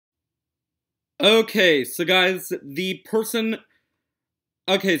Okay, so guys, the person...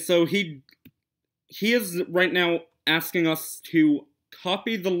 Okay, so he is right now asking us to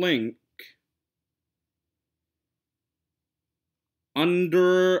copy the link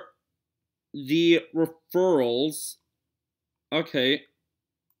under the referrals. Okay.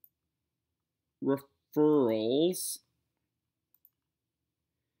 Referrals.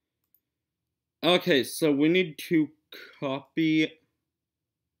 Okay, so we need to copy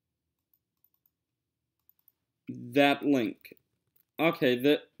that link.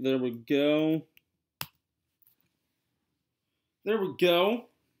 Okay, there we go. There we go.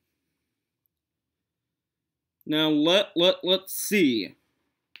 Now let's see.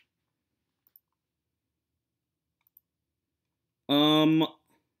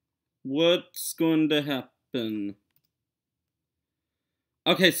 What's going to happen?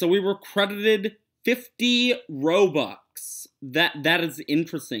 Okay, so we were credited 50 Robux. That is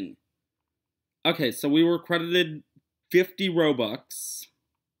interesting. Okay, so we were credited 50 Robux.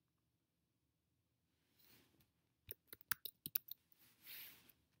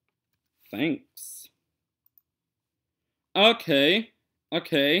 Thanks. Okay.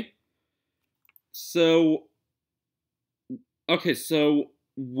 So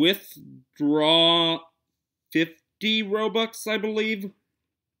withdraw 50 Robux, I believe.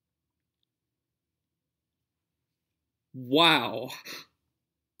 Wow.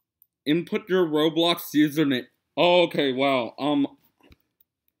 Input your Roblox username. Oh, okay, wow.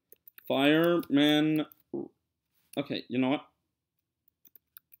 Fireman. Okay, you know what?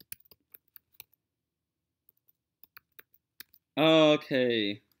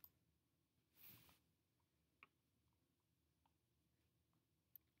 Okay.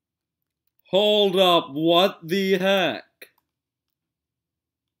 Hold up, what the heck?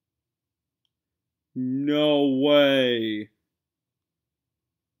 No way.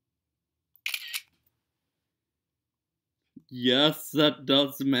 Yes, that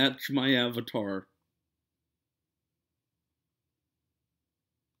does match my avatar.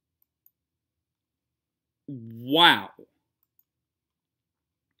 Wow.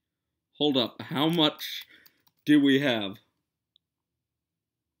 Hold up, how much do we have?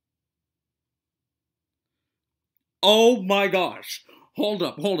 Oh my gosh. Hold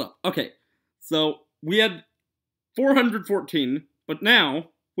up. Okay, so we had 414, but now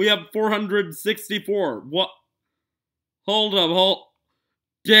we have 464. What? Hold up,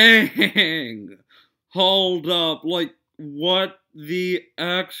 dang. Hold up, like, what the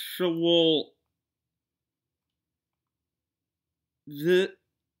actual...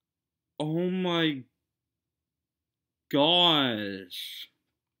 Oh my gosh.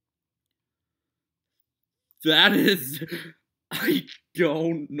 That is... I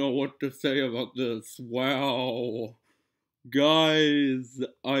don't know what to say about this. Wow. Guys,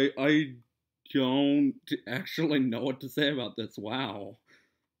 I don't actually know what to say about this. Wow.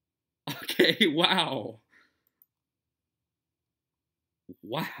 Okay, wow.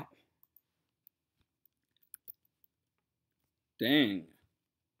 Wow. Dang.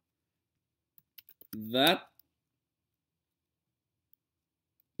 That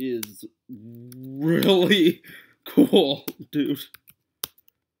is really cool, dude.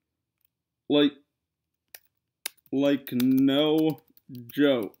 Like no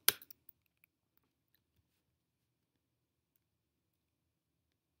joke.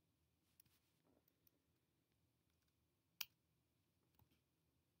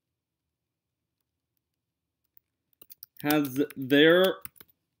 Has there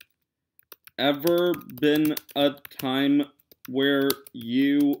ever been a time where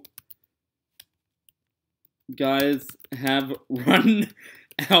you guys have run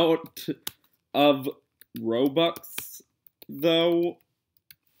out of Robux, though?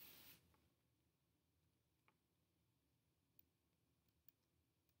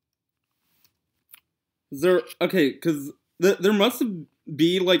 Is there... Okay, because there must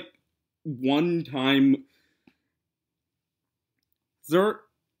be, like, one time... There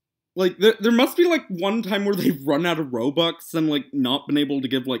must be, like, one time where they've run out of Robux and, like, not been able to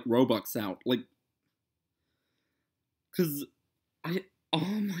give, like, Robux out. Like... Because oh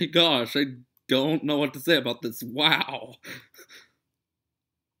my gosh, I don't know what to say about this. Wow.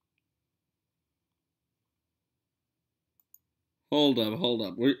 Hold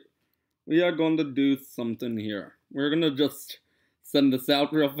up. We are going to do something here. We're gonna just send this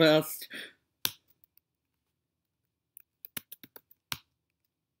out real fast.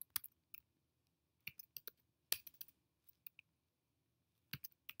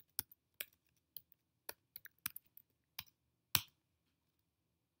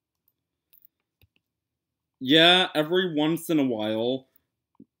 Yeah, every once in a while,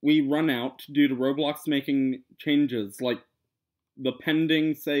 we run out due to Roblox making changes, like the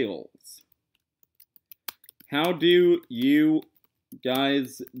pending sales. How do you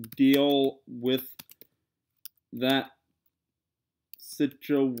guys deal with that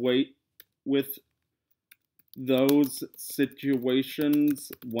with those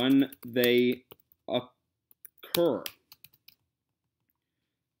situations when they occur?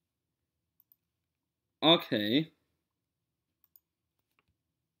 Okay.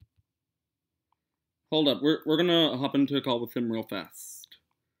 Hold up, we're gonna hop into a call with him real fast.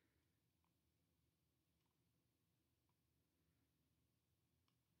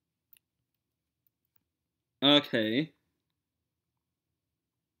 Okay.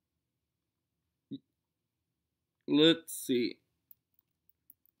 Let's see.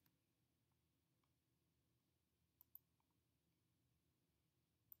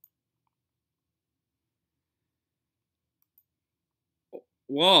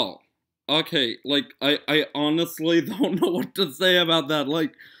 Whoa. Okay, like, I honestly don't know what to say about that.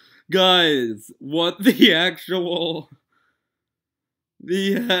 Like, guys, what the actual...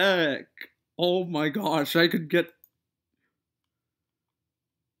 The heck? Oh my gosh, I could get...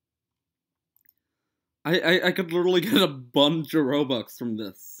 I could literally get a bunch of Robux from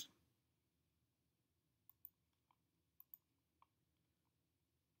this.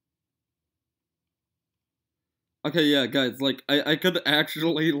 Okay, yeah, guys, like, I could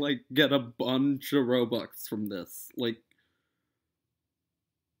actually, like, get a bunch of Robux from this. Like...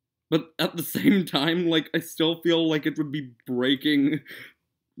 But at the same time, like, I still feel like it would be breaking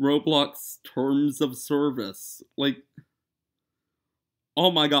Roblox terms of service. Like...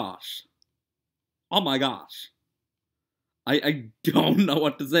 Oh my gosh. Oh my gosh. I don't know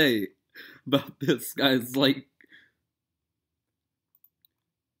what to say about this, guys. Like...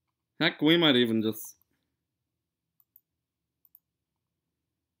 Heck, we might even just...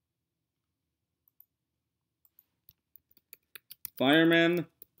 Fireman...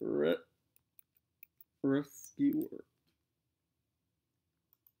 Rescuer.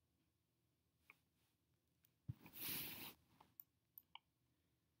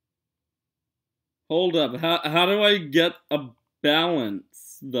 Hold up, how do I get a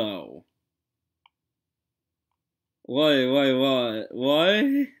balance, though? Wait, what?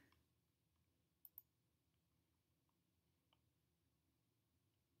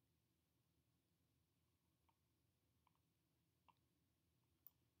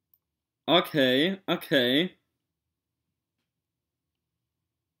 Okay. Okay.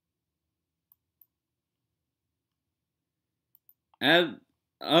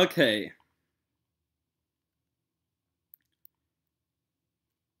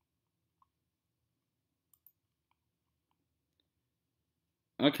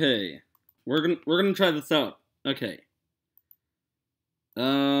 Okay. We're gonna try this out. Okay.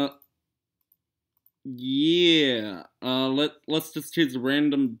 Yeah. Let's just choose a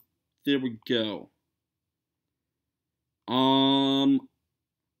random. There we go.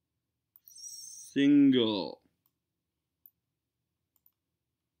 Single.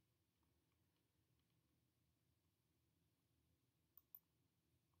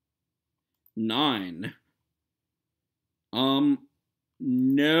 Nine.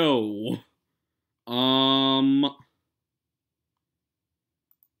 No.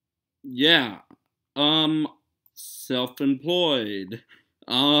 Yeah. Self-employed.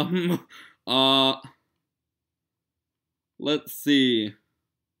 Uh, let's see.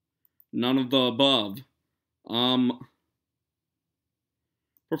 None of the above.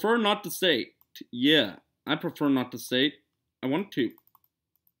 Prefer not to state. Yeah, I prefer not to state. I want to.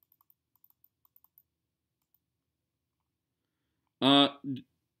 Uh,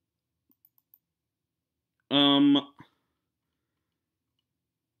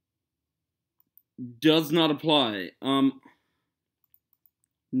 does not apply.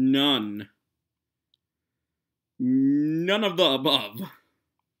 None. None of the above.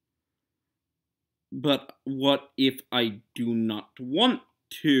 But what if I do not want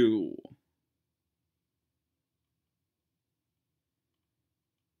to?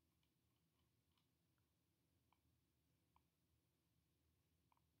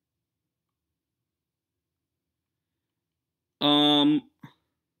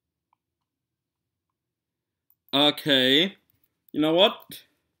 Okay. You know what?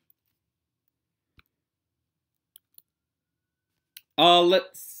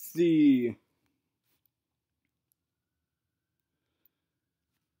 Let's see.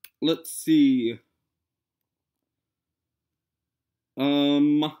 Let's see.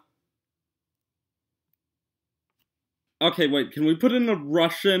 Okay, wait, can we put in a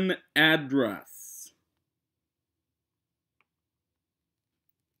Russian address?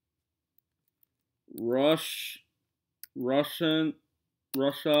 Russia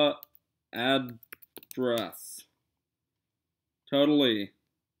address. Totally.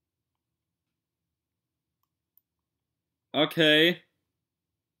 Okay.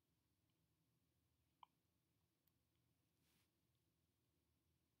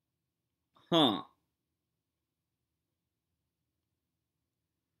 Huh.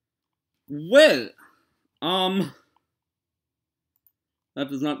 Well, that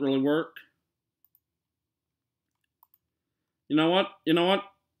does not really work. You know what?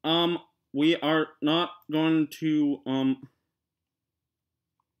 We are not going to,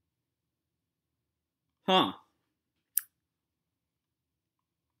 huh.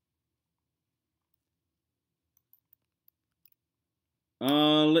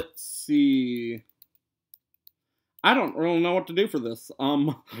 Let's see. I don't really know what to do for this,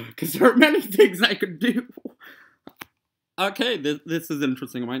 because there are many things I could do. Okay, this is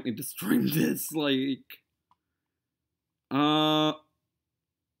interesting. I might need to stream this, like,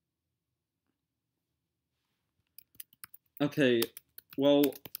 okay, well,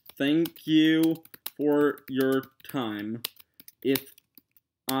 thank you for your time. If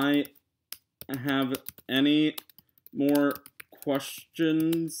I have any more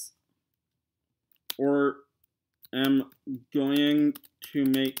questions, or am going to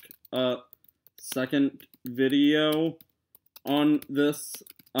make a second video on this,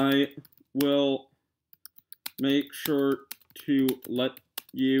 I will make sure to let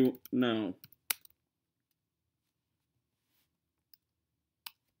you know.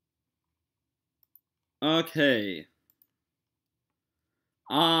 Okay.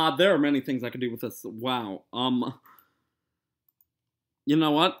 There are many things I could do with this. Wow. You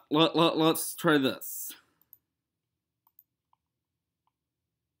know what? Let's try this.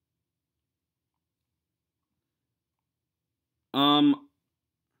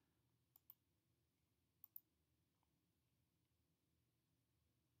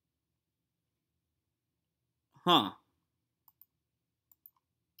 Huh.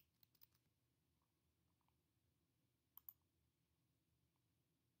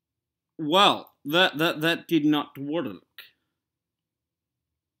 Well, that did not work.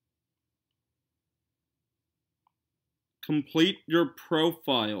 Complete your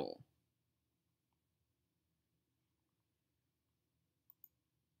profile.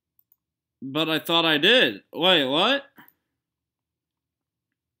 But I thought I did. Wait, what?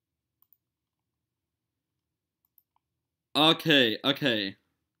 Okay.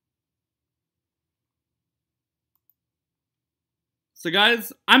 So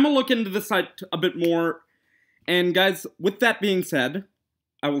guys, I'm gonna look into this site a bit more. And guys, with that being said,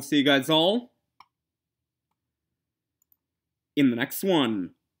 I will see you guys all in the next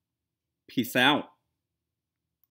one. Peace out.